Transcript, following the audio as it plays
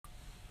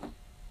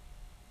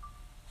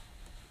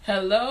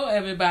Hello,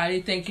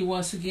 everybody. Thank you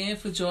once again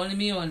for joining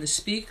me on the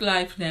Speak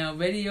Life Now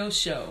radio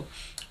show.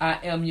 I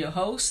am your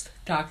host,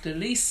 Dr.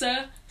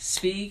 Lisa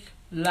Speak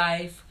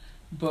Life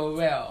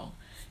Burrell.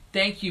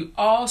 Thank you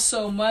all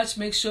so much.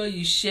 Make sure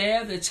you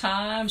share the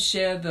time,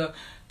 share the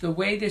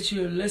way that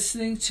you're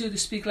listening to the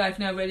Speak Life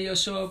Now radio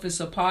show. If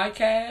it's a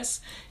podcast,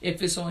 if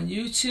it's on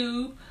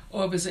YouTube,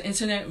 or if it's an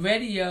internet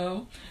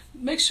radio,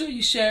 make sure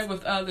you share it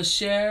with others.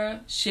 Share.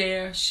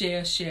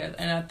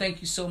 And I thank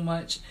you so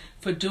much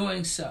for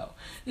doing so.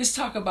 Let's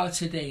talk about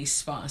today's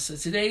sponsor.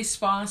 Today's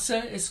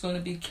sponsor is going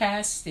to be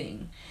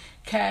Casting.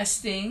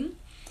 Casting,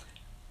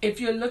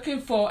 if you're looking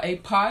for a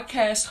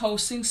podcast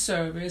hosting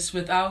service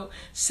without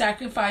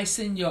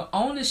sacrificing your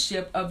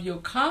ownership of your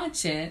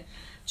content,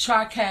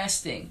 try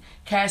Casting.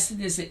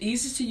 Casting is an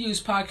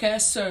easy-to-use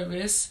podcast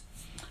service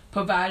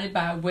provided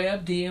by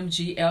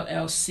WebDMG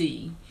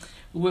LLC.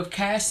 With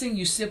Casting,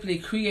 you simply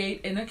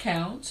create an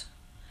account,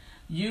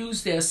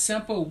 use their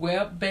simple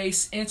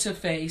web-based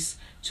interface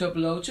to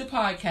upload your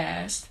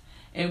podcast,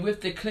 and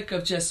with the click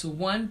of just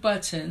one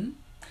button,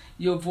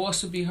 your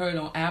voice will be heard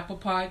on Apple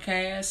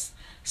Podcasts,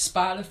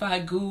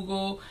 Spotify,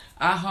 Google,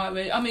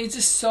 iHeartRadio.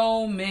 Just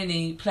so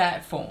many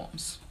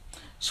platforms.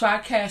 Try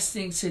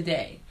Casting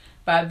today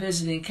by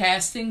visiting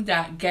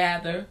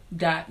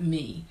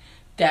casting.gather.me.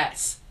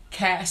 That's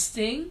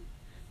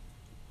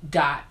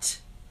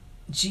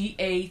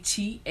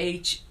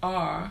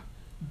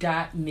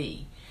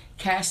casting.gathr.me.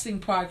 Casting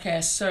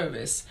Podcast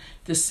Service,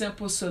 the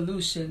simple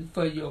solution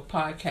for your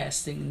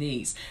podcasting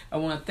needs. I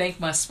want to thank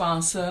my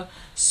sponsor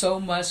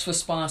so much for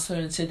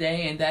sponsoring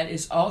today, and that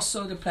is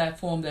also the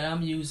platform that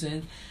I'm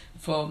using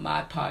for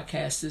my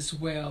podcast as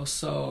well.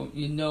 So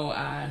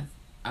I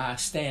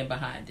stand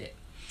behind it.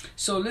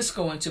 So let's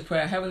go into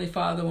prayer. Heavenly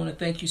Father, I want to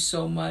thank you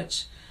so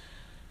much.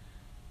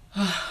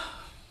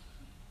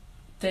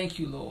 Thank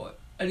you, Lord.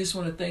 I just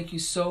want to thank you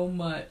so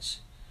much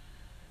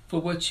for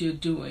what you're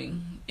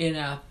doing in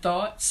our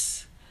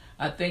thoughts.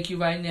 I thank you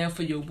right now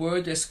for your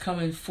word that's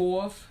coming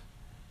forth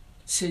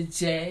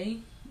today.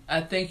 I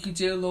thank you,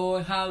 dear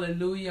Lord,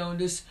 hallelujah, on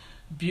this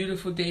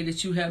beautiful day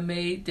that you have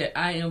made, that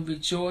I am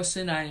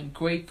rejoicing, I am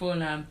grateful,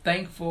 and I'm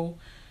thankful,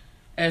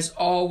 as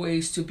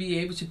always, to be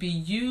able to be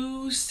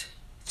used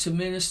to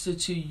minister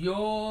to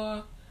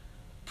your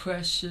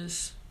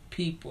precious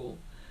people.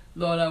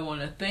 Lord, I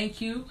want to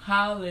thank you.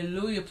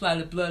 Hallelujah. Apply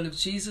the blood of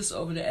Jesus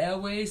over the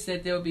airways,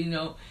 that there will be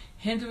no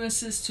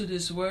hindrances to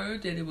this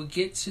word, that it will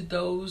get to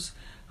those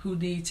who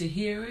need to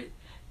hear it,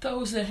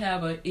 those that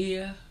have an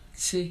ear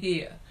to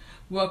hear.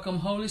 Welcome,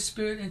 Holy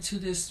Spirit, into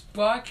this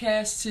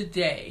broadcast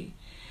today.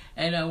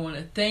 And I want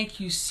to thank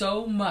you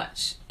so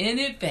much in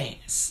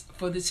advance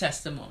for the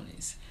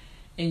testimonies.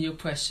 In your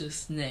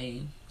precious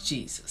name,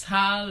 Jesus.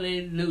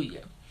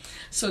 Hallelujah.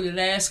 So the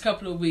last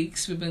couple of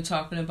weeks, we've been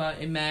talking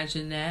about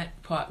Imagine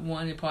That, part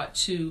 1 and part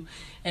 2.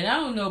 And I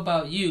don't know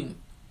about you.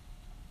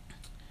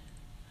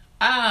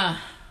 I've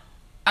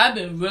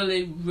been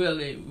really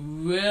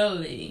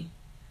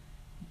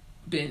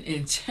been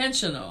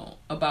intentional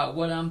about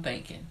what I'm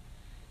thinking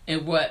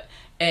and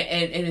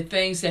and the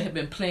things that have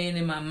been playing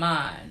in my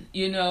mind,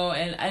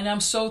 and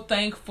I'm so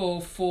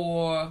thankful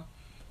for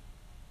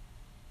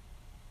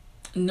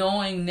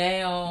knowing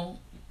now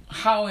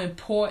how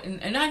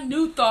important, and I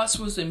knew thoughts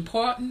was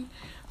important,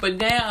 but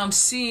now I'm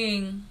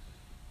seeing,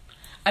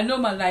 I know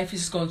my life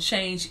is going to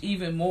change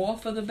even more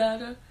for the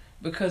better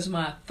because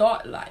my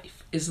thought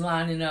life is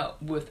lining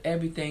up with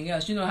everything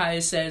else. You know how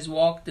it says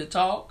walk the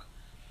talk?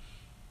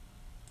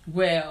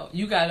 Well,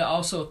 you got to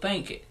also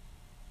think it.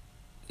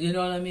 You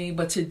know what I mean?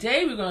 But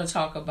today we're going to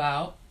talk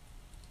about,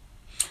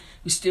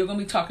 we're still going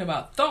to be talking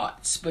about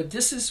thoughts, but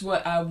this is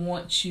what I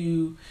want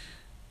you,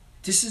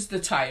 this is the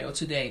title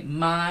today.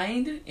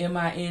 Mind,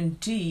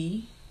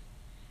 M-I-N-D,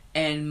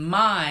 and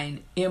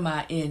mind,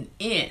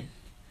 M-I-N-N.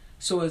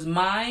 So it's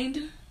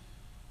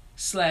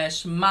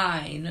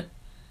mind/mine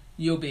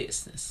your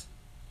business.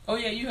 Oh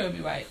yeah, you heard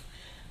me right.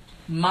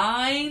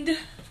 Mind/mine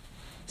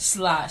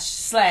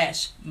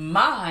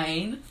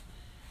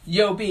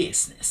your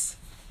business.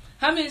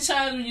 How many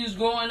times when you was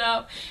growing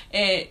up,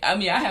 and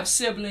I have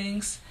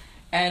siblings,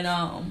 and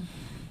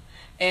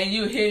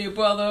you hear your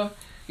brother,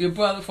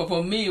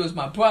 for me it was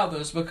my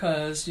brothers,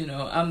 because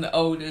I'm the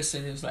oldest,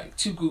 and it was like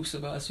two groups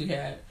of us. We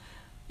had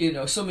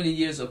so many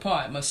years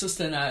apart. My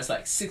sister and I is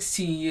like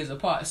 16 years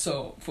apart.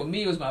 So for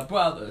me it was my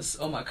brothers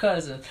or my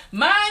cousins.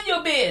 Mind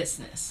your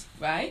business,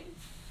 right?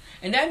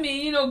 And that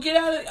means, get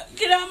out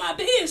of my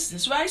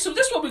business, right? So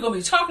that's what we're going to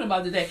be talking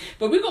about today.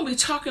 But we're going to be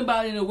talking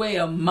about it in a way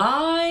of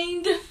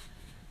mind,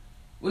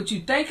 what you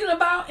thinking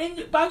about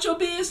your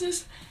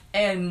business,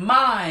 and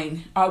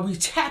mind, are we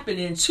tapping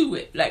into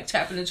it? Like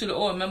tapping into the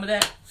oil, remember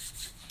that?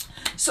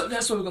 So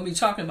that's what we're going to be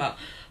talking about.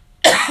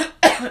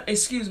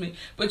 Excuse me.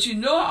 But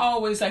I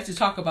always like to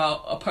talk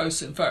about a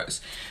person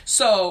first.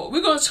 So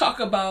we're going to talk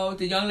about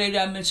the young lady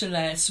I mentioned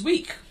last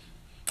week.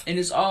 And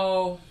it's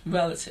all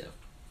relative.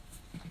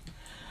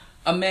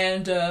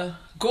 Amanda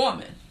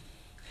Gorman.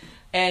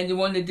 And the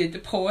one that did the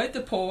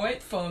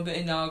poet from the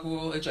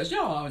inaugural address.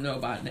 Y'all all know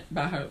about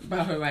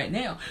her right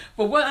now.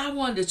 But what I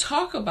wanted to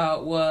talk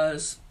about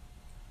was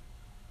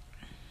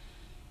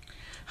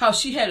how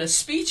she had a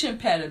speech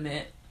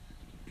impediment.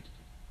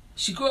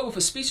 She grew up with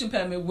a speech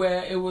impediment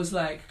where it was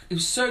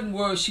certain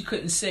words she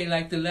couldn't say,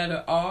 like the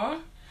letter R.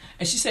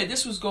 And she said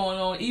this was going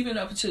on even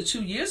up until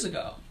 2 years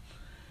ago.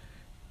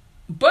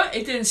 But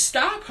it didn't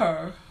stop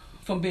her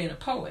from being a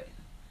poet.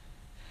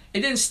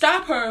 It didn't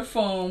stop her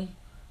from,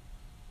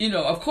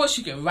 of course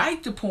you can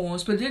write the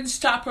poems, but it didn't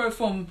stop her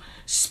from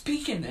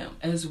speaking them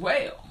as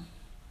well.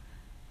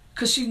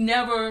 Because she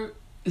never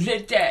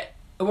let that,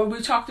 what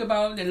we talked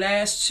about the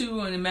last two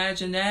on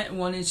Imagine That,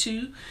 1 and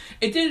 2,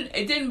 it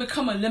didn't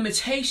become a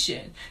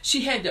limitation.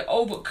 She had to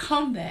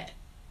overcome that.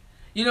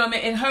 You know what I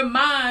mean? In her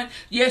mind,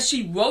 yes,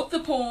 she wrote the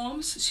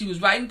poems. She was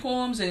writing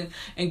poems and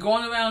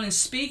going around and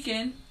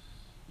speaking.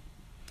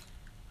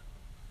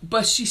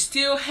 But she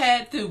still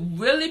had to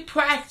really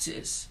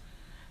practice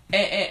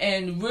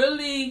and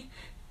really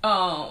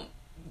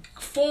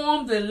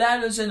form the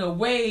letters in a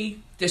way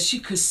that she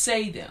could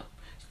say them.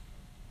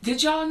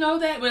 Did y'all know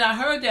that? When I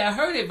heard that, I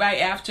heard it right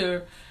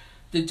after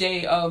the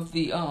day of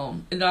the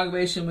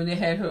inauguration when they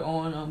had her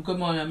on Good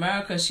Morning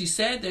America. She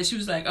said that she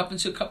was like, up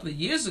until a couple of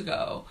years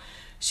ago,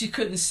 she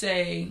couldn't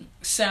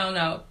sound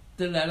out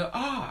the letter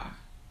R.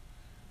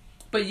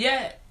 But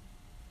yet,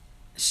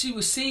 she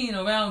was seen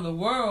around the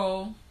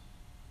world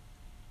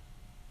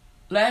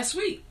last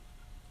week.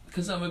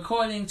 Because I'm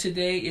recording,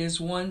 today is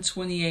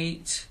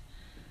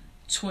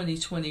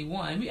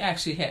 1/28/2021. We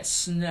actually had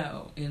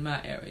snow in my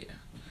area.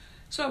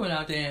 So I went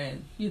out there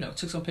and,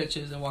 took some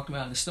pictures and walked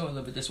around the snow a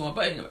little bit this morning.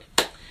 But anyway,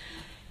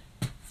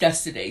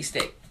 that's today's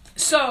date.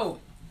 So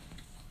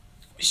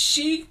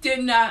she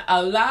did not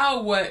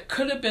allow what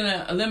could have been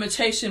a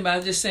limitation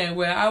by just saying,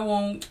 well, I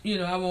won't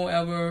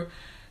ever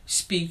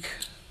speak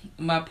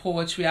my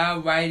poetry. I'll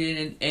write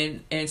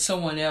it and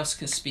someone else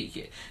can speak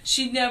it.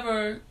 She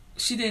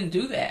didn't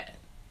do that.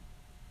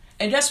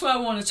 And that's what I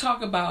want to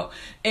talk about.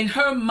 In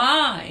her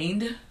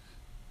mind,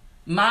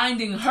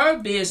 minding her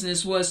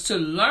business was to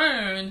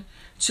learn,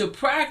 to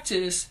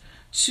practice,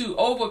 to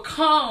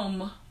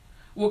overcome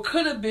what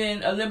could have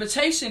been a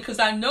limitation. Because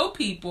I know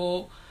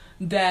people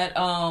that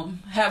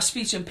have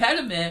speech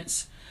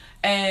impediments,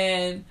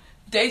 and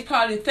they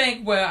probably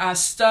think, well, I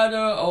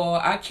stutter,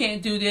 or I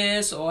can't do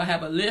this, or I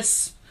have a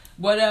lisp,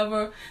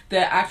 whatever,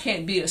 that I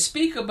can't be a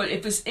speaker. But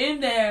if it's in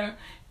them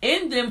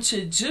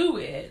to do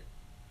it,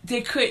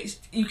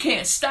 you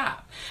can't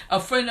stop. A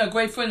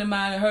great friend of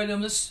mine, I heard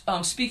him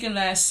speaking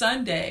last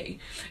Sunday,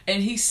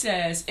 and he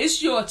says,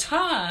 it's your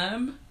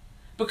time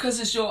because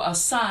it's your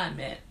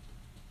assignment.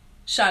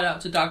 Shout out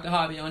to Dr.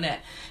 Harvey on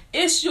that.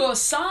 It's your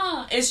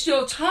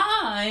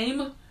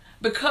time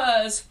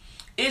because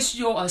it's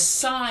your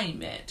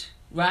assignment,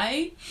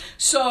 right?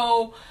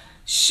 So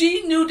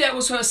she knew that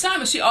was her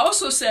assignment. She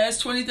also says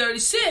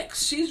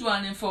 2036, she's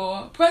running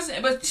for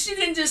president. But she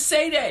didn't just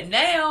say that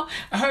now.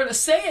 I heard her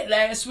say it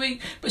last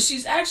week, but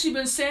she's actually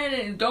been saying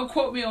it, and don't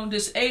quote me on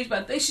this age, but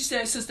I think she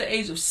said since the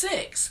age of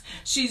 6,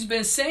 she's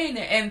been saying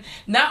it. And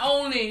not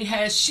only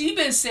has she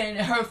been saying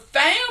it, her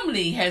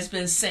family has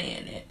been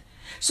saying it.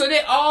 So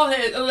they all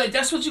had, like,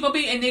 that's what you're going to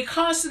be. And they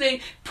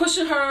constantly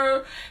pushing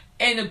her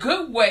in a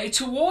good way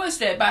towards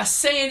that by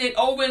saying it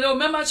over and over.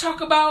 Remember I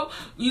talk about,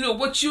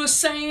 what you're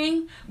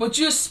saying, what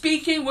you're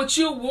speaking, what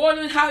you're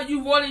watering, how you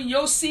watering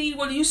your seed,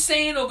 what are you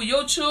saying over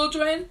your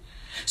children?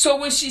 So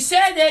when she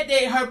said that,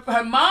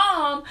 her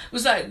mom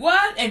was like,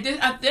 what? And then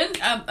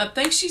I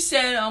think she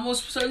said,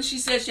 almost certain she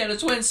said she had a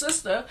twin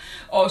sister,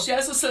 or she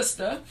has a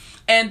sister,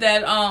 and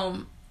that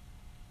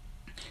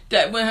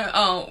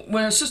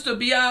when her sister would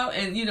be out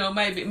and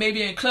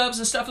maybe in clubs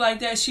and stuff like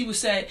that, she would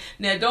say,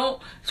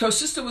 her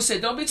sister would say,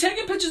 don't be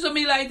taking pictures of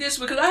me like this,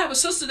 because I have a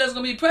sister that's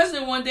going to be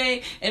president one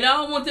day, and I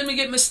don't want them to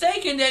get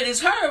mistaken that it's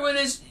her when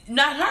it's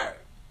not her.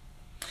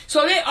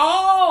 So they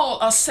all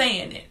are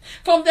saying it.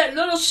 From that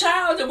little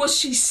child, that what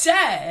she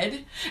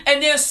said,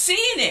 and they're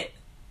seeing it.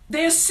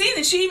 They're seeing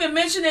it. She even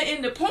mentioned it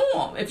in the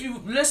poem. If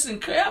you listen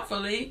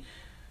carefully,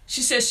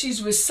 she says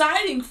she's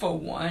reciting for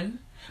one.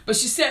 But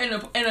she said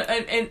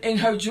in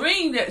her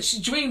dream that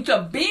she dreamed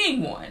of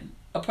being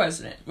a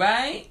president,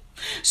 right?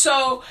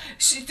 So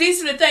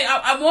these are the things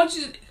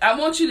I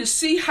want you to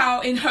see how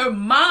in her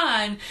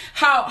mind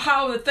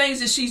how the things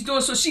that she's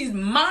doing. So she's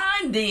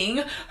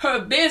minding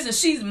her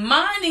business.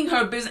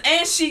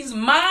 And she's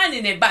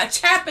minding it by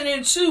tapping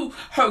into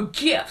her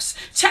gifts,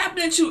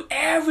 tapping into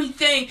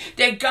everything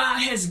that God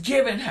has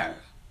given her,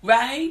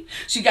 right?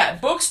 She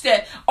got books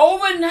that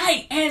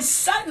overnight and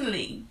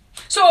suddenly.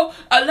 So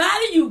a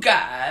lot of you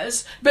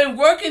guys been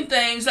working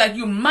things like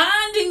you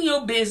minding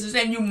your business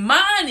and you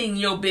minding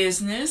your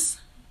business,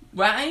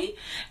 right?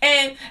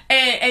 And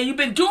you've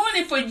been doing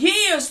it for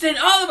years. Then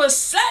all of a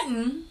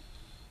sudden,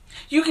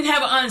 you can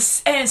have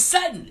and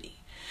suddenly.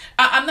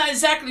 I'm not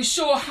exactly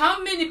sure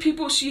how many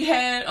people she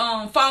had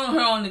following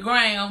her on the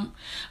gram,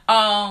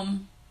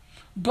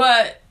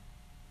 but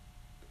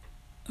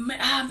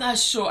I'm not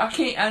sure. I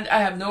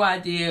have no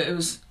idea.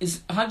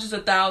 It's hundreds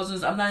of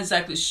thousands. I'm not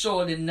exactly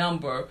sure the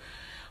number,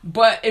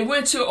 but it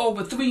went to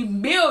over 3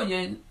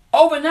 million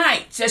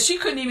overnight. That she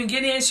couldn't even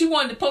get in. She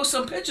wanted to post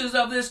some pictures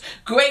of this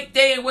great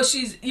day and what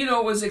she's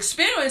was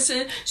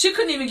experiencing. She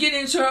couldn't even get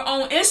into her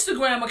own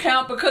Instagram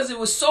account because it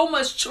was so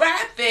much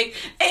traffic.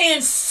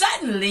 And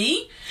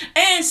suddenly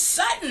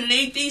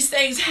these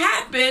things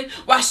happened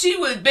while she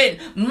would have been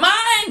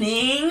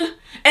minding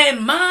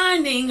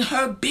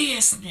her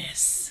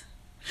business.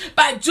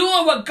 By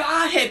doing what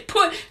God had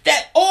put,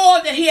 that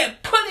all that he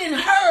had put in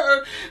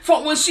her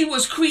from when she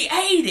was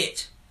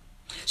created.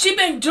 She's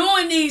been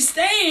doing these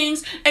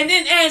things, and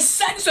then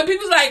so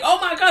people's like, oh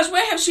my gosh,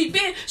 where have she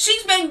been?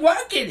 She's been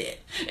working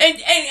it.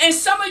 And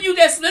some of you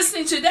that's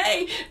listening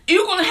today,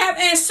 you're going to have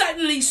Anne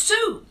Suddenly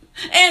too.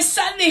 And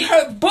suddenly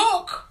her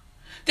book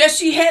that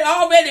she had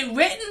already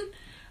written,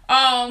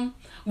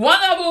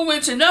 one of them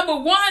went to number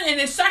 1, and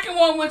the second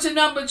one went to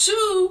number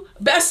 2,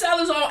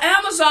 bestsellers on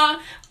Amazon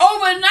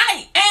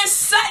overnight. And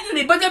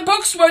suddenly, but the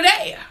books were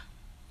there.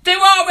 They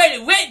were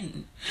already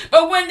written.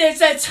 But when there's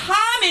that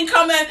timing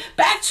coming,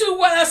 back to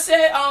what I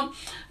said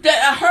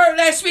that I heard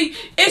last week,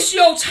 it's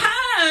your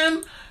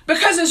time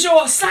because it's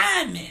your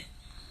assignment.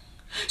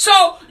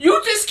 So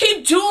you just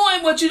keep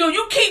doing what you do.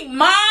 You keep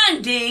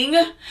minding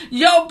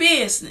your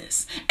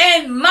business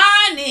and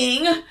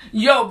minding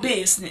your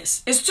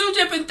business. It's 2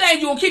 different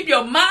things. You're going to keep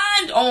your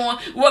mind on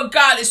what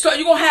God is doing.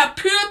 You're going to have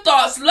pure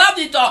thoughts,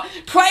 lovely thoughts,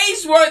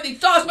 praiseworthy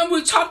thoughts. Remember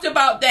we talked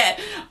about that,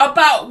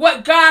 about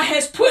what God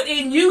has put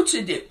in you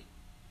to do.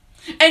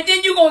 And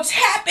then you're going to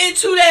tap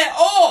into that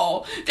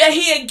all that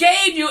he had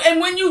gave you.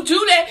 And when you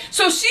do that,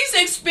 so she's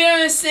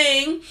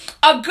experiencing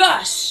a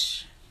gush.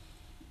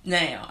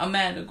 Now,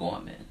 Amanda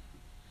Gorman.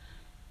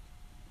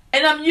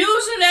 And I'm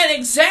using that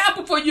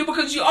example for you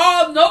because you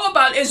all know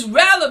about it. It's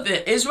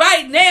relevant. It's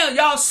right now.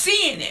 Y'all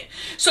seeing it.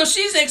 So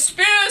she's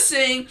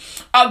experiencing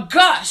a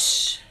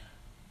gush.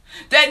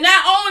 That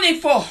not only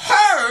for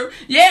her,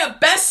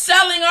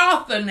 best-selling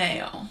author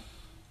now.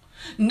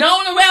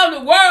 Known around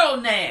the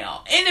world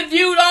now.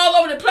 Interviewed all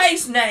over the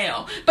place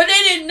now. But they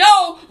didn't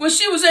know when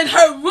she was in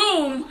her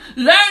room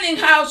learning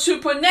how to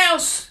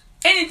pronounce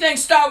anything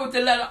start with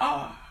the letter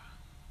R.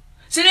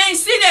 See, they didn't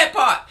see that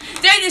part.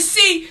 They didn't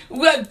see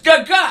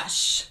the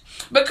gush.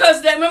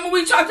 Because remember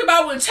we talked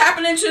about when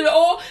tapping into the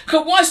oil?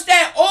 Because once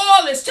that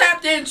oil is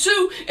tapped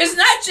into, it's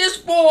not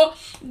just for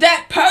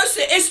that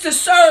person, it's to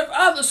serve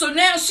others. So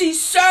now she's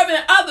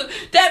serving others.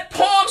 That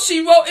poem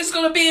she wrote is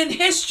going to be in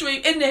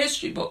the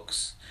history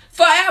books.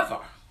 Forever.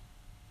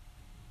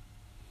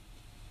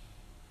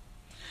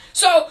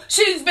 So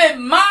she's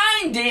been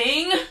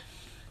minding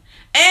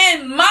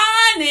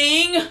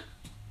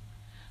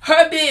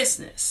her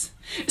business.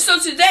 So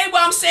today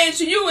what I'm saying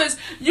to you is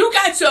you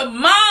got to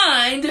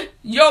mind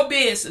your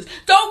business.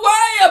 Don't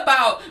worry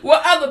about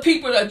what other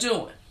people are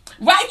doing.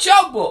 Write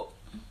your book.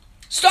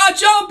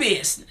 Start your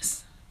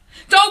business.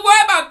 Don't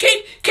worry about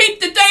keep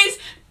the things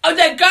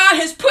that God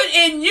has put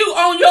in you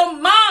on your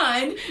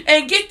mind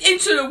and get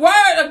into the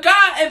word of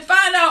God and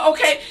find out,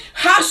 okay,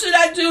 how should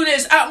I do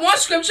this? One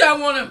scripture I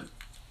want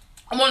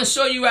to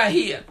show you right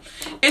here.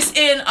 It's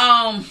in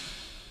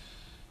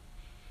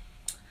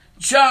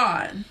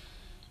John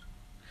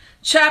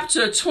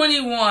chapter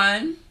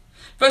 21,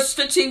 verse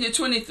 15 to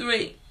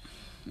 23,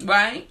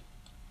 right?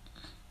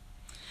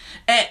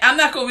 And I'm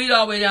not going to read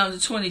all the way down to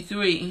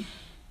 23,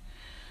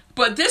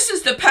 but this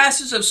is the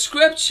passage of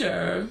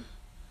scripture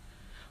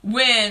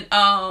when,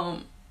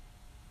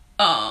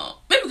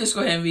 maybe let's go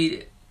ahead and read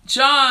it.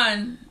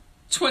 John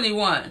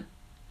 21,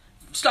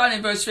 starting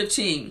in verse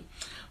 15.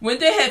 When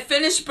they had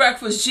finished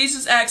breakfast,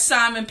 Jesus asked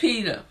Simon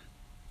Peter,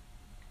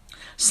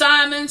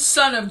 Simon,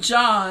 son of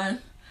John,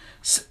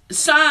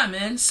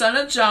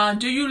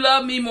 do you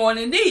love me more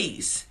than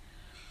these?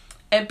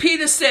 And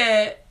Peter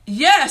said,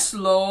 yes,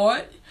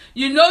 Lord,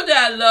 you know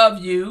that I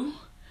love you.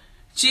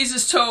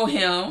 Jesus told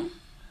him,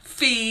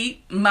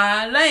 feed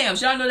my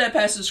lambs. Y'all know that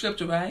passage of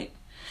scripture, right?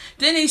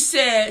 Then he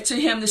said to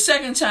him the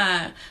second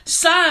time,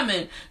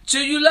 Simon, do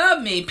you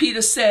love me?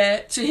 Peter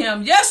said to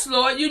him, yes,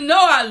 Lord, you know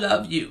I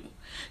love you.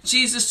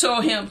 Jesus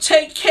told him,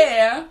 take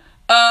care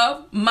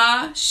of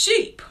my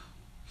sheep.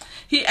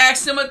 He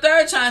asked him a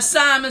third time,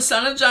 Simon,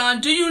 son of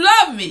John, do you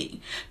love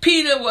me?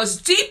 Peter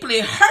was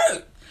deeply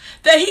hurt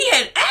that he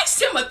had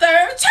asked him a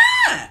third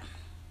time.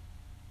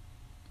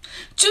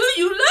 Do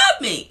you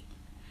love me?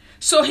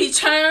 So he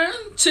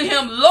turned to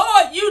him,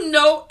 Lord, you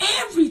know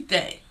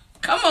everything.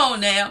 Come on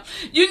now.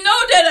 You know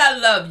that I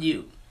love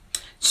you.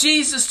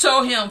 Jesus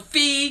told him,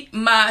 feed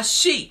my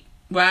sheep,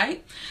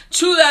 right?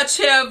 Truly I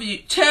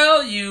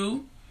tell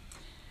you,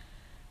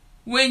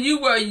 when you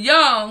were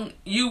young,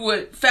 you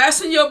would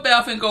fasten your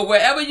belt and go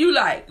wherever you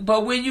like.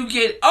 But when you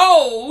get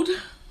old,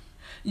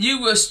 you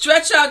will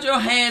stretch out your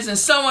hands and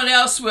someone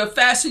else will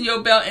fasten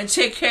your belt and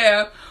take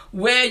care of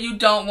where you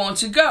don't want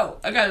to go.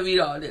 I got to read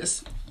all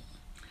this.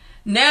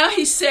 Now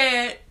he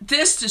said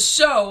this to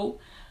show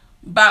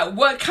by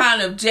what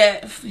kind of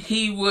death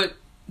he would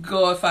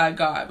glorify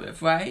God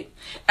with, right?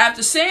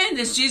 After saying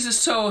this,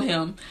 Jesus told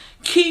him,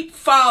 keep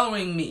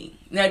following me.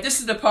 Now, this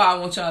is the part I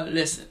want y'all to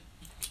listen.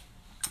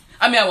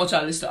 I want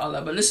y'all to listen to all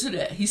of it, but listen to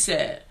that.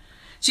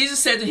 Jesus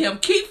said to him,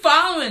 keep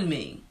following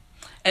me.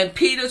 And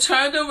Peter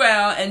turned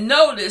around and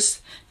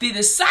noticed the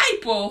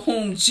disciple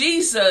whom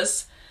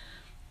Jesus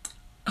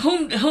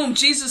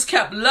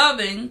kept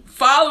loving,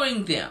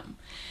 following them.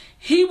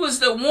 He was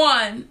the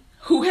one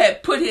who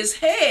had put his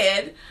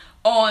head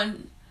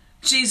on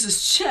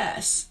Jesus'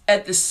 chest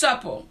at the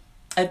supper.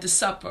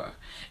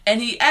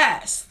 And he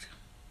asked,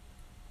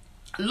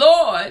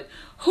 Lord,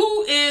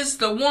 who is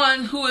the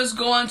one who is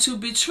going to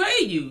betray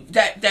you?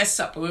 That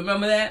supper,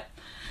 remember that?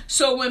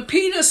 So when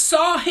Peter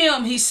saw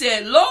him, he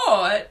said,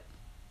 Lord,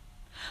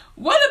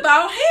 what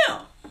about him?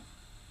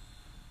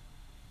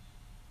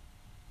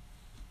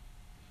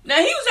 Now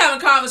he was having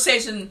a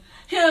conversation,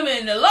 him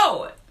and the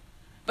Lord.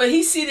 But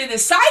he see the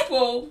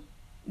disciple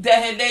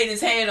that had laid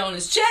his hand on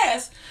his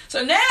chest.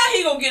 So now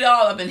he gonna get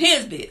all up in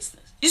his business.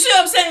 You see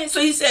what I'm saying?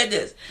 So he said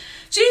this.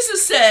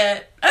 Jesus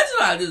said, that's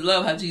why I just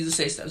love how Jesus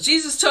says stuff.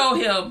 Jesus told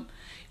him,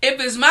 if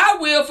it's my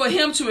will for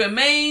him to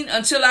remain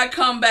until I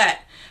come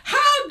back,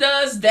 how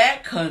does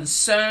that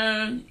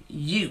concern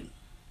you?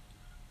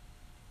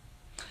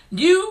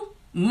 You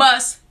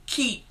must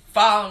keep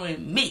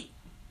following me.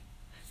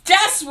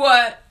 That's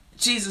what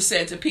Jesus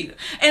said to Peter.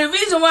 And the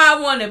reason why I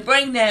want to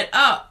bring that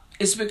up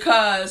is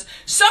because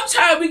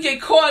sometimes we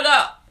get caught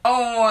up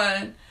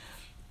on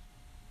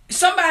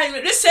somebody,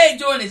 let's say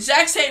doing the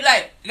exact same,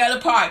 like got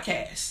a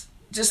podcast,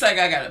 just like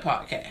I got a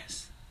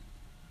podcast.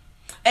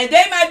 And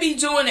they might be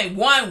doing it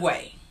one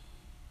way.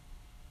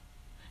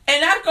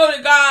 And I go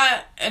to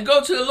God and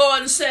go to the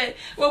Lord and say,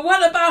 well,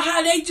 what about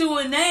how they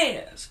doing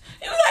theirs?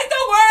 He was like,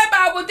 don't worry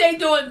about what they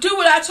doing. Do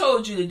what I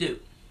told you to do.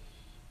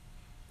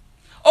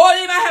 Or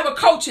they might have a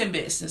coaching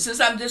business, since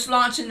I'm just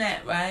launching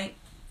that, right?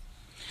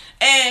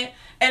 And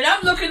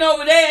I'm looking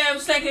over there and I'm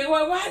thinking,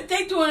 well, why are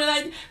they doing it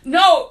like,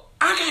 no,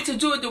 I got to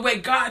do it the way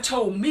God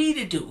told me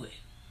to do it,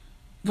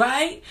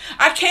 right?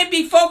 I can't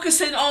be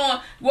focusing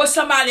on what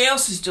somebody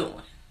else is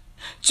doing.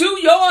 Do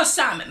your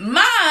assignment.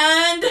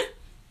 Mind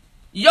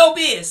your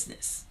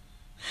business.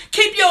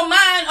 Keep your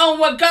mind on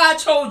what God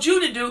told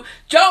you to do.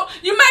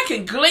 You might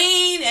can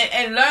glean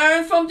and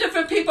learn from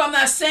different people. I'm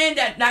not saying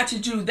that not to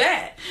do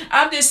that.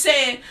 I'm just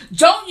saying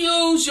don't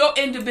use your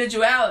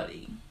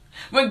individuality.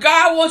 When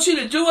God wants you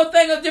to do a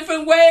thing a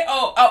different way,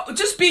 or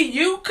just be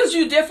you because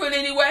you're different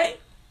anyway.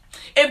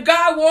 If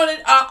God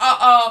wanted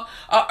a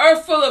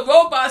earth full of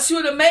robots, he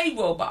would have made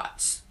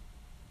robots.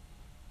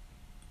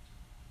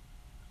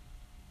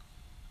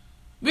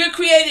 We're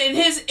created in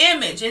his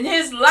image, in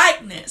his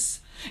likeness.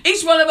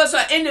 Each one of us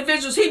are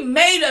individuals. He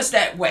made us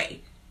that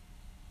way.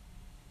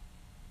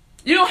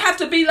 You don't have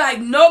to be like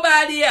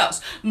nobody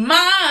else.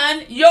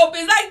 Mind your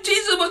business. Like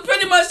Jesus was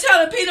pretty much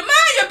telling Peter, mind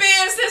your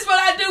business, what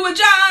I do with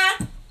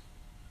John.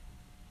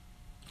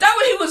 That's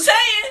what he was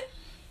saying.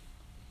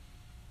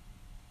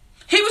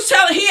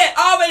 He had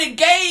already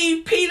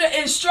gave Peter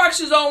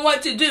instructions on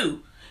what to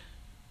do.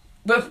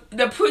 But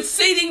the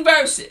preceding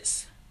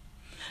verses.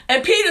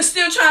 And Peter's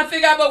still trying to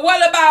figure out, but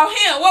what about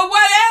him? Well,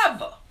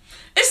 whatever.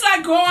 It's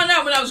like growing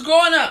up. When I was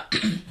growing up,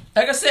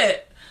 like I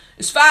said,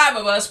 it's 5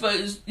 of us, but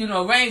it's,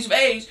 range of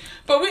age.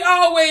 But we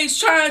always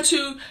trying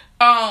to,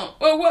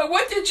 well,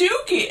 what did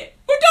you get?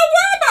 Well, don't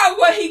worry about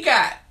what he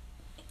got.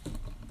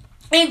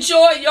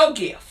 Enjoy your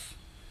gift.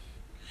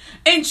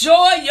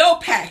 Enjoy your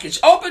package.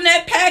 Open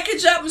that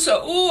package up and say,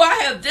 ooh,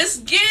 I have this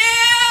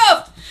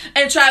gift.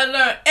 And try to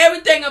learn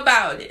everything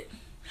about it.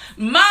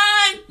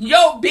 Mind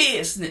your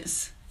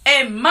business.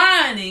 And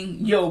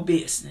minding your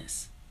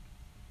business.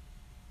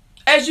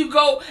 As you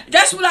go,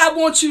 that's what I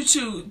want you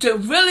to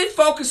really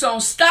focus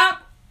on.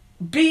 Stop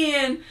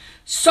being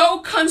so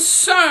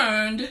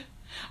concerned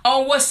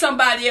on what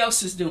somebody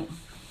else is doing.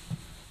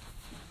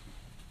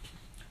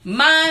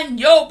 Mind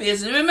your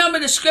business. Remember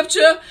the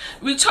scripture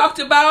we talked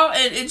about,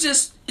 and it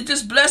just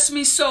blessed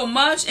me so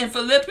much in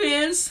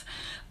Philippians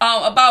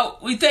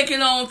about we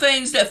thinking on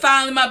things that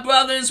finally, my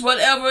brothers,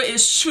 whatever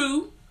is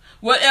true,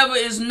 whatever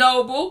is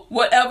noble,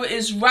 whatever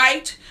is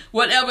right,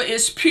 whatever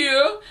is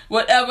pure,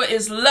 whatever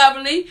is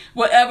lovely,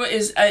 whatever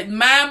is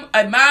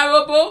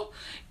admirable,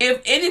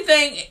 if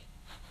anything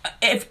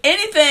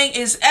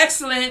is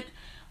excellent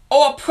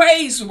or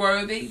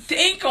praiseworthy,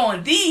 think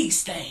on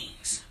these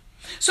things.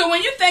 So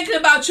when you're thinking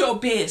about your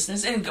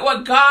business and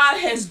what God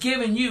has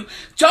given you,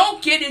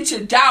 don't get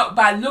into doubt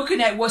by looking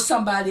at what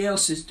somebody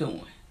else is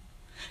doing.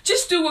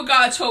 Just do what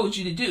God told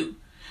you to do.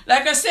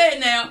 Like I said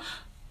now,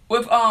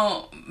 with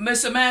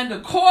Miss Amanda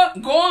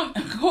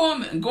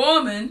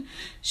Gorman,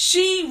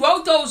 she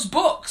wrote those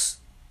books.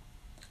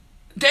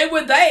 They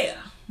were there,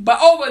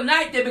 but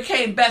overnight they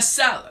became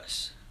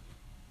bestsellers.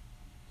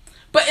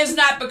 But it's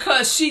not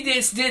because she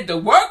just did the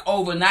work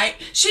overnight.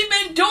 She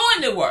been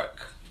doing the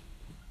work.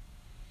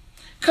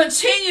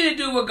 Continue to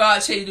do what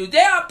God tells you to do.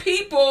 There are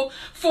people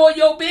for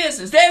your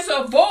business. There's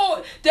a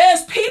voice.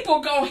 There's people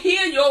gonna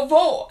hear your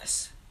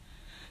voice.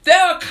 There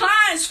are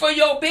clients for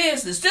your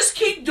business. Just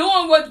keep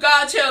doing what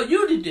God tells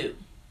you to do.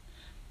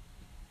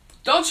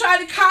 Don't try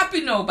to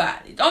copy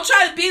nobody. Don't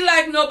try to be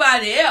like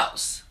nobody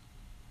else.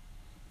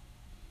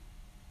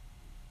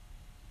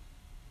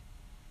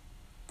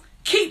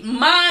 Keep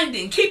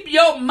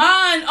your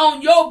mind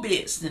on your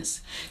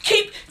business.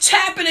 Keep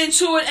tapping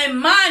into it and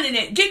minding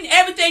it. Getting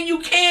everything you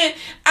can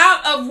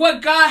out of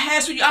what God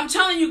has for you. I'm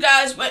telling you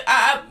guys what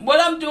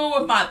I'm doing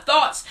with my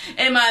thoughts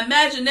and my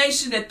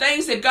imagination, the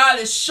things that God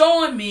is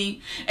showing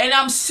me, and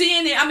I'm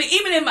seeing it. I mean,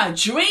 even in my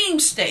dream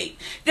state,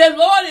 the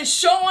Lord is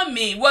showing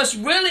me what's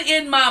really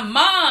in my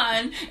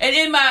mind and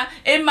in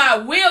my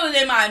will and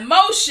in my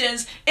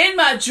emotions in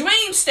my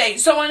dream state.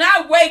 So when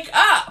I wake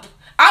up,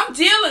 I'm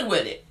dealing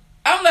with it.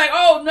 I'm like,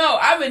 oh no,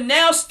 I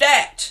renounce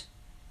that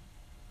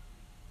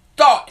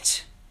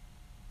thought.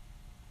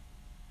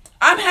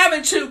 I'm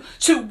having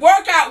to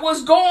work out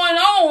what's going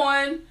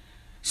on.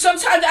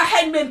 Sometimes I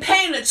hadn't been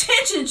paying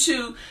attention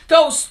to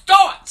those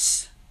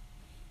thoughts.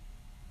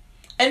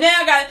 And then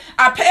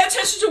I pay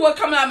attention to what's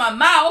coming out of my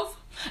mouth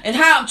and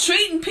how I'm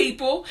treating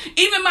people.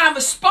 Even my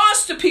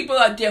response to people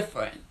are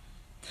different.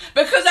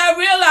 Because I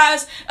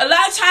realized a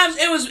lot of times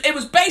it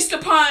was based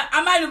upon,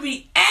 I might have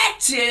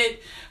reacted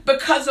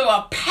because of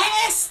a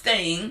past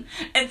thing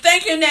and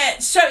thinking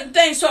that certain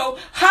things. So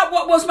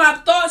what was my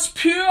thoughts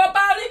pure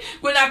about it?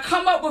 When I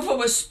come up with a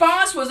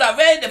response, was I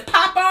ready to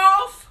pop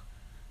off?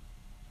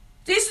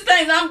 These are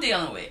things I'm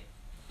dealing with.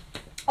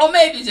 Or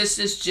maybe this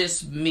is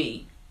just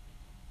me.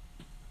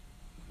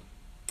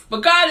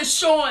 But God is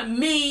showing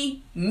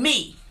me.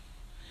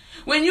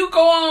 When you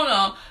go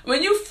on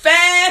when you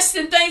fast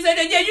and things like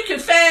that, yeah, you can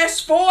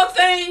fast for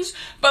things,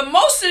 but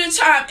most of the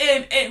time,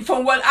 and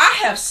from what I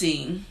have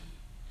seen,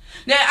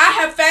 now, I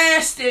have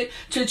fasted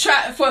to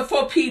try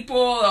for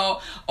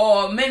people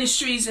or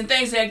ministries and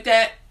things like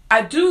that.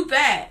 I do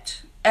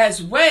that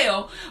as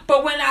well.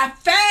 But when I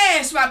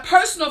fast, my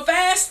personal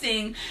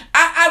fasting,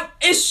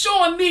 it's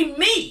showing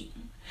me.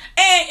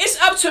 And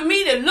it's up to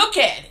me to look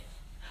at it.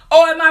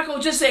 Or am I going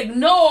to just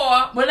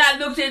ignore when I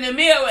looked in the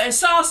mirror and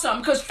saw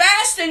something? Because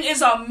fasting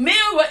is a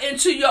mirror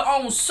into your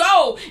own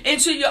soul,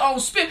 into your own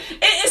spirit.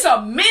 It is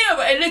a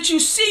mirror and let you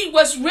see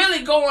what's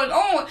really going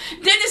on.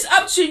 Then it's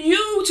up to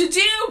you to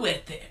deal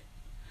with it.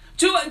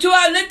 Do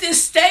I let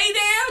this stay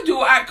there?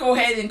 Do I go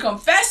ahead and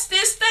confess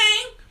this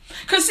thing?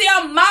 Because see,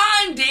 I'm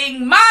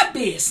minding my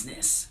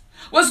business.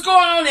 What's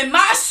going on in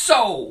my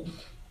soul?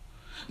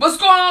 What's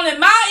going on in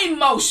my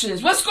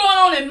emotions? What's going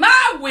on in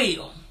my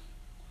will?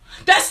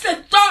 That's the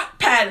thought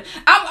pattern.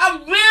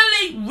 I'm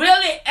really,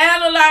 really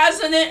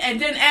analyzing it and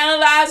then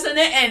analyzing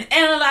it and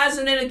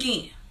analyzing it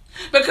again.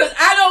 Because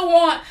I don't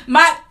want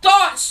my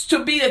thoughts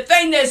to be the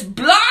thing that's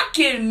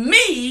blocking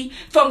me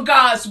from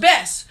God's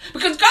best.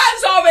 Because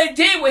God's already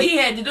did what he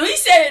had to do. He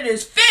said it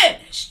is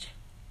finished.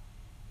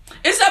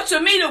 It's up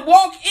to me to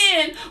walk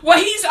in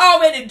what he's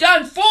already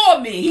done for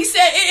me. He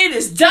said it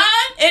is done.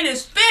 It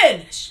is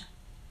finished.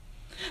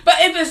 But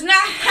if it's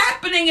not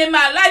happening in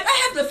my life,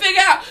 I have to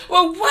figure out,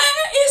 well,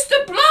 where is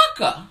the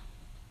blocker?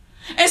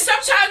 And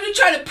sometimes we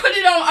try to put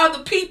it on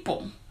other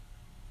people.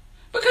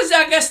 Because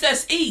I guess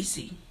that's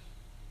easy.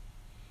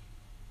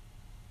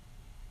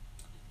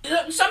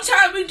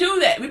 Sometimes we do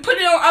that. We put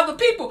it on other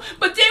people.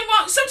 But then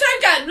sometimes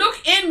you got to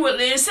look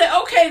inwardly and say,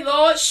 okay,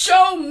 Lord,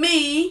 show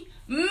me.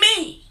 And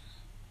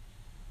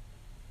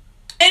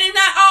it's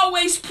not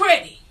always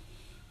pretty.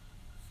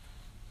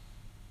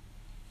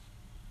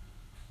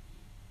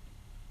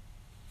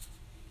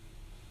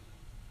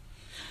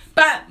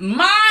 By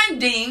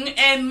minding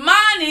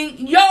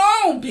your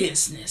own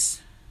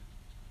business.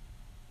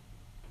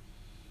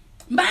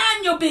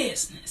 Mind your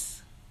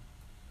business.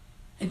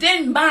 And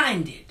then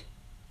mind it.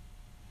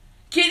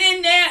 Get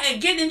in there and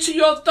get into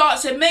your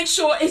thoughts and make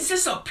sure it's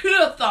just a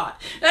pure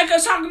thought. Like I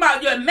was talking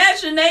about your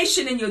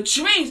imagination and your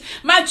dreams.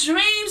 My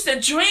dreams, the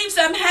dreams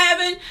I'm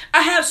having,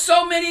 I have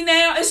so many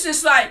now. It's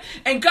just like,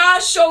 and God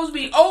shows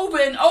me over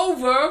and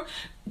over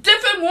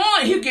different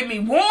warnings. He'll give me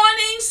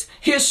warnings.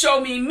 He'll show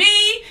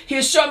me.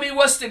 He'll show me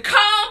what's to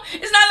come.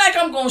 It's not like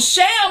I'm going to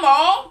share them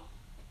all.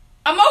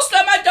 And most of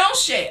them I don't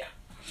share.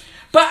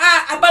 But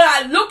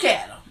I look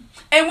at them.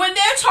 And when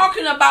they're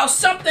talking about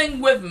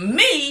something with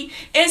me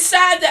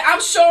inside that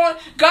I'm showing,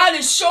 God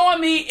is showing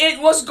me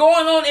what's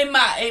going on in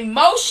my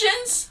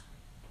emotions.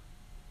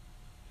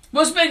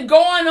 What's been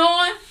going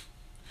on.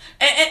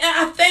 And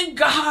I thank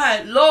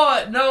God,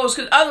 Lord knows,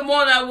 because other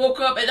morning I woke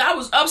up and I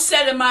was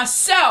upset at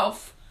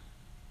myself.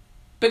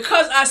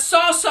 Because I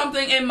saw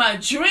something in my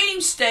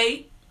dream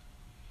state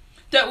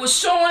that was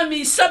showing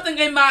me something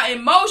in my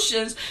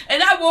emotions.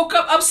 And I woke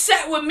up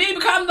upset with me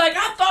because I'm like,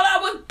 I thought I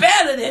was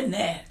better than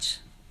that.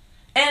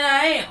 And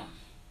I am.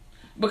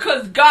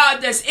 Because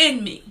God that's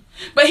in me.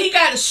 But he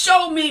got to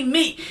show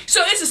me.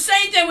 So it's the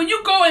same thing when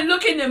you go and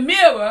look in the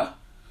mirror.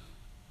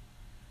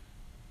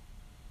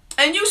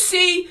 And you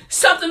see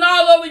something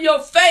all over your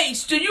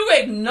face. Do you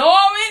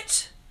ignore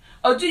it?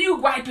 Or do you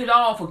wipe it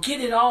off or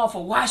get it off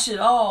or wash it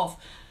off?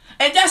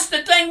 And that's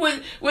the thing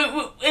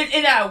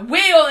in our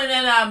will and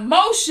in our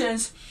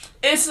emotions.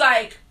 It's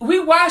like we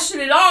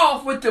washing it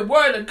off with the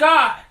word of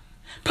God.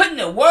 putting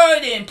the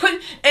word in,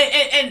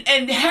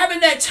 and having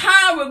that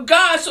time with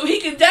God so he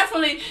can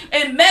definitely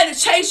in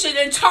meditation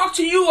and talk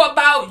to you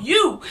about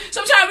you.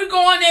 Sometimes we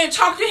go in there and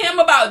talk to him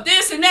about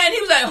this and that. And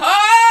he was like,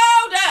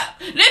 hold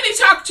up. Let me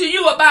talk to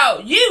you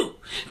about you.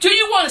 Do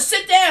you want to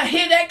sit there and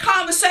hear that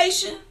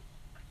conversation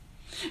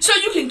so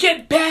you can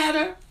get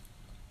better?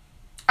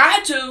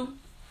 I do.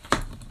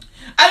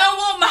 I don't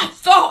want my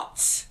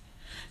thoughts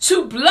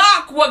to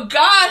block what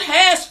God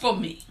has for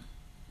me.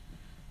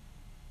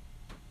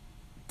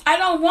 I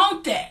don't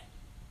want that.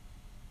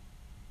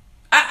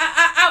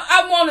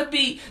 I want to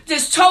be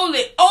just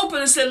totally open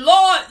and say,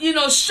 Lord,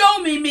 show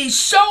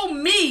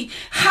me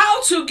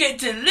how to get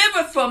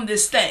delivered from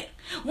this thing.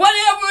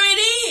 Whatever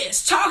it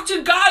is, talk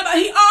to God about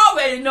it. He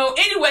already know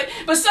anyway.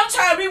 But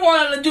sometimes we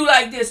want to do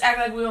like this, act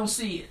like we don't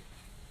see it.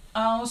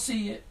 I don't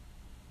see it.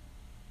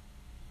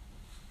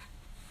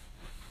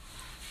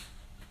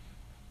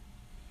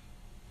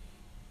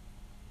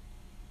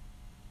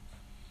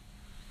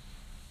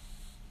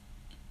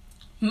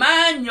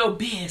 Mind your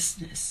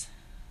business.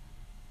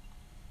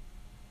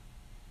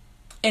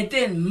 And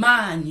then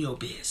mind your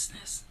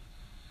business.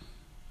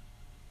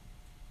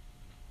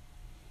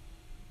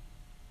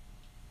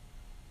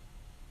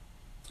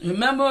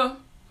 Remember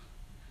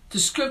the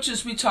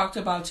scriptures we talked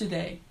about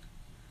today.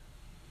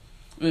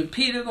 When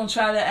Peter gonna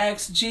try to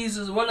ask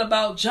Jesus, what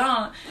about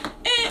John?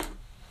 And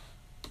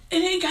it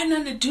ain't got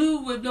nothing to do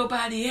with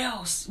nobody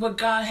else, what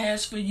God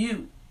has for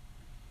you.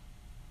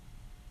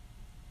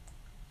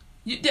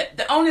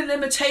 The only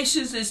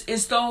limitations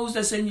is those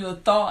that's in your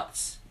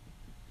thoughts,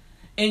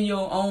 in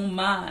your own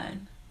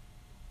mind,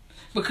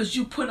 because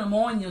you put them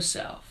on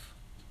yourself.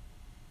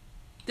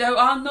 There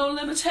are no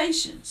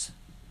limitations.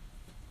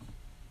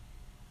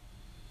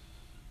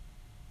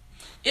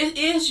 It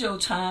is your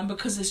time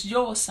because it's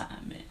your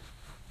assignment.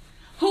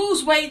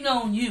 Who's waiting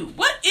on you?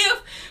 What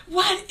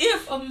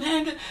if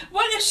Amanda,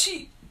 what if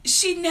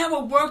she never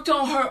worked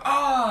on her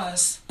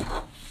R's?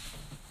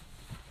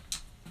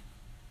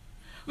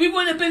 We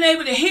wouldn't have been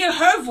able to hear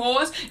her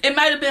voice. It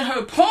might have been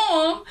her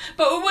poem,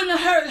 but we wouldn't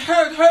have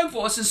heard her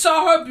voice and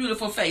saw her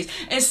beautiful face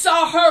and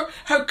saw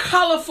her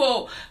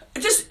colorful,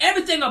 just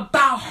everything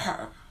about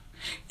her.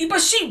 But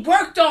she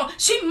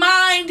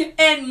mind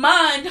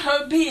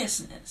her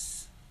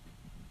business.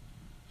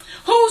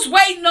 Who's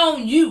waiting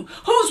on you?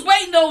 Who's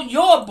waiting on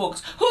your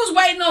books? Who's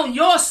waiting on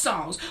your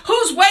songs?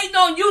 Who's waiting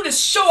on you to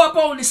show up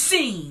on the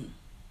scene?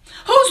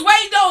 Who's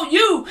waiting on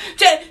you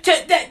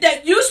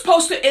that you're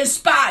supposed to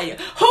inspire?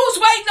 Who's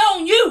waiting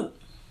on you?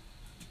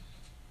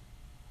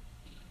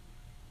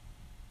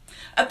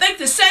 I think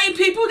the same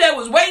people that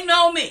was waiting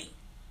on me.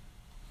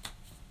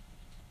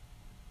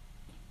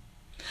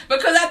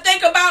 Because I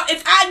think about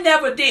if I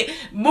never did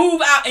move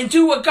out and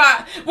do what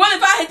God, what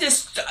if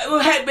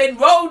I had been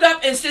rolled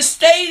up and just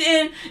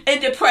stayed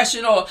in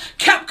depression or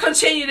kept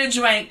continuing to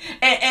drink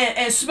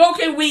and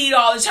smoking weed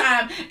all the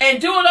time and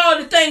doing all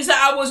the things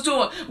that I was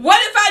doing? What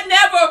if I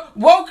never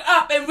woke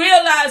up and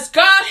realized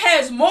God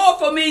has more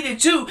for me to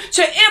do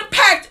to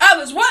impact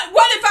others? What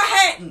if I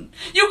hadn't?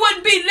 You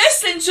wouldn't be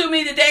listening to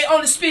me today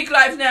on the Speak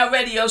Life Now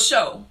radio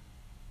show.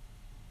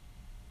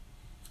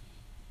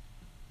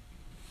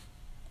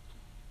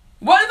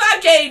 What if I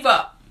gave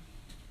up?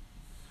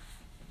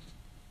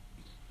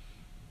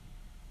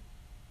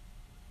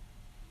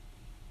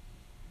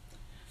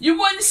 You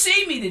wouldn't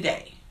see me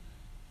today.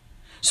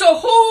 So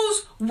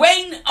who's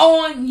waiting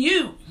on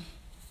you?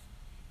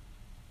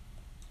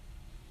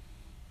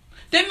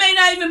 They may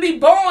not even be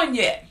born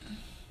yet.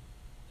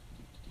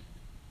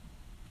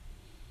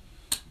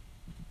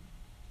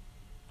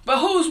 But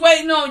who's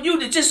waiting on you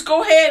to just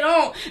go ahead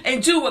on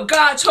and do what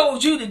God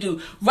told you to do?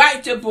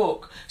 Write the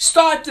book.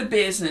 Start the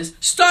business.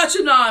 Start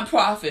your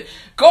nonprofit.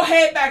 Go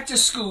ahead back to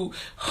school.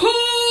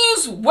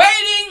 Who's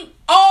waiting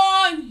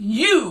on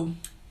you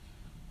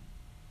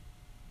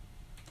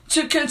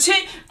to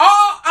continue?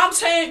 All I'm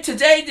saying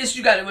today,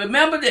 you got to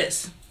remember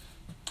this.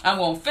 I'm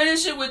going to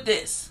finish it with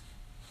this.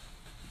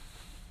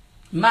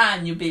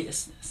 Mind your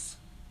business.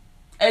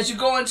 As you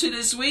go into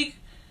this week,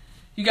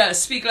 you got to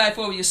speak life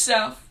over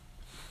yourself.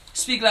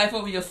 Speak life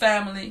over your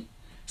family.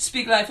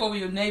 Speak life over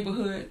your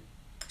neighborhood.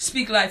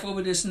 Speak life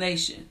over this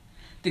nation.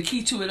 The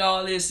key to it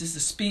all is to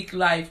speak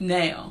life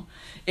now.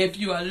 If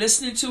you are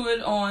listening to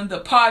it on the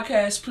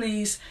podcast,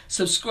 please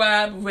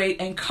subscribe,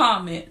 rate, and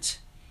comment.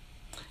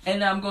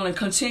 And I'm going to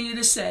continue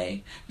to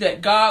say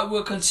that God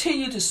will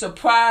continue to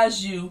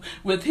surprise you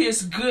with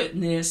his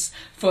goodness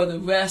for the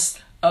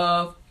rest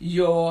of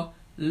your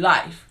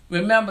life.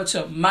 Remember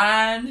to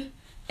mind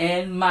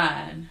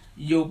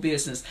your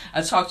business.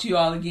 I'll talk to you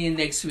all again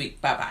next week.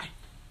 Bye-bye.